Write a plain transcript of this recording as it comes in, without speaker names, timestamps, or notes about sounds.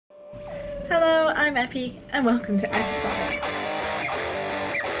Hello, I'm Epi and welcome to Episodic.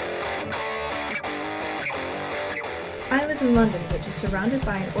 I live in London, which is surrounded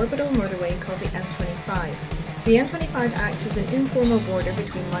by an orbital motorway called the M25. The M25 acts as an informal border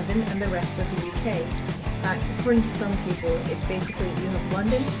between London and the rest of the UK. In fact, according to some people, it's basically you have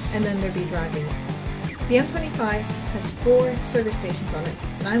London and then there be drive-bys. The M25 has 4 service stations on it,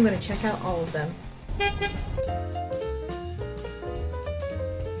 and I'm going to check out all of them.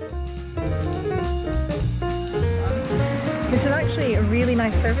 This is actually a really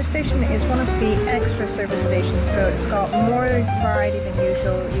nice service station. It's one of the extra service stations, so it's got more variety than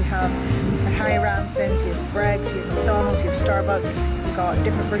usual. You have Harry Ramsden's, you have Bregg's, you have McDonald's, you have Starbucks, you've got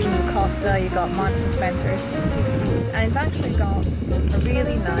different versions of Costa, you've got Marks and Spencer's, and it's actually got a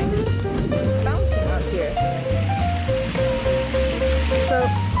really nice fountain out here. So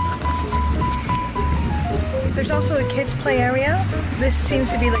there's also a kids play area. This seems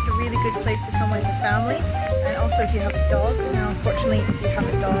to be like a really good place to come with the family. And also if you have a dog, now unfortunately if you have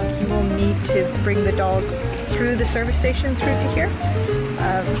a dog you will need to bring the dog through the service station through to here,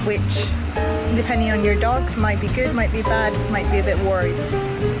 which depending on your dog might be good, might be bad, might be a bit worried.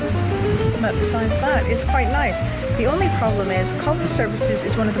 But besides that, it's quite nice. The only problem is Cobham services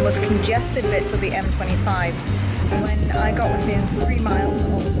is one of the most congested bits of the M25. When I got within 3 miles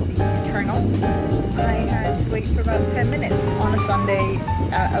of the terminal, I had to wait for about 10 minutes on a Sunday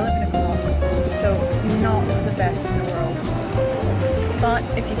at 11 o'clock, so not the best in the world. But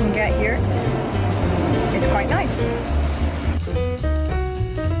if you can get here, it's quite nice.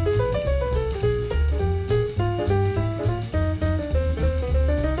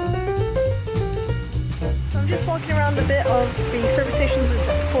 So I'm just walking around a bit of the service stations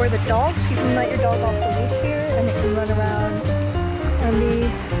for the dogs. You can let your dog off the leash here and it can run around and be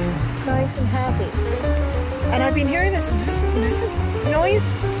nice and happy. And I've been hearing this noise.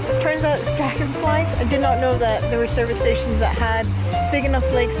 Turns out it's dragonflies. I did not know that there were service stations that had big enough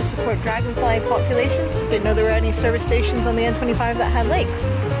lakes to support dragonfly populations. Didn't know there were any service stations on the M25 that had lakes.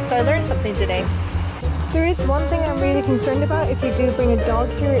 So I learned something today. There is one thing I'm really concerned about if you do bring a dog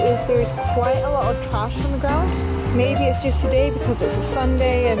here, is there's quite a lot of trash on the ground. Maybe it's just today because it's a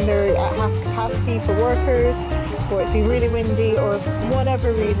Sunday and they're at half capacity for workers, or it's been really windy, or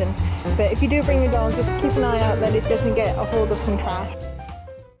whatever reason. But if you do bring your dog, just keep an eye out that it doesn't get a hold of some trash.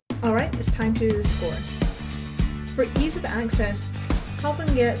 Alright, it's time to do the score. For ease of access,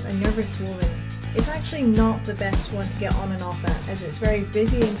 Cobham gets a nervous woman. It's actually not the best one to get on and off at, as it's a very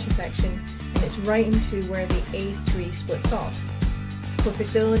busy intersection and it's right into where the A3 splits off. For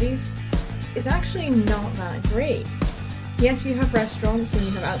facilities, it's actually not that great. Yes, you have restaurants and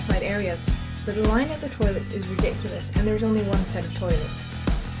you have outside areas, but the line at the toilets is ridiculous and there's only one set of toilets.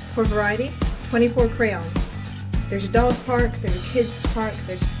 For variety, 24 crayons. There's a dog park, there's a kids park,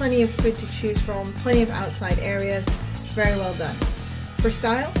 there's plenty of food to choose from, plenty of outside areas. Very well done. For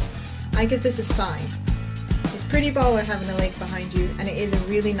style, I give this a sign. It's pretty baller having a lake behind you, and it is a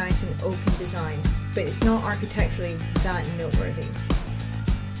really nice and open design, but it's not architecturally that noteworthy.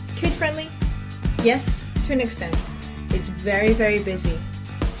 Kid friendly? Yes, to an extent. It's very, very busy,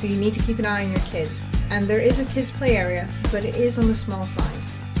 so you need to keep an eye on your kids. And there is a kids play area, but it is on the small side.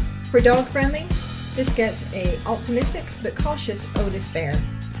 For dog friendly, this gets a optimistic but cautious "oh despair."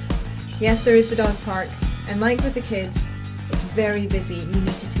 Yes, there is the dog park, and like with the kids, it's very busy, you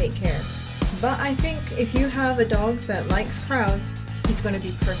need to take care. But I think if you have a dog that likes crowds, he's going to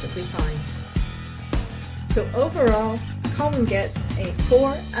be perfectly fine. So overall, Cobham gets a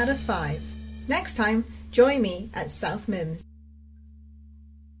 4 out of 5. Next time, join me at South Mims.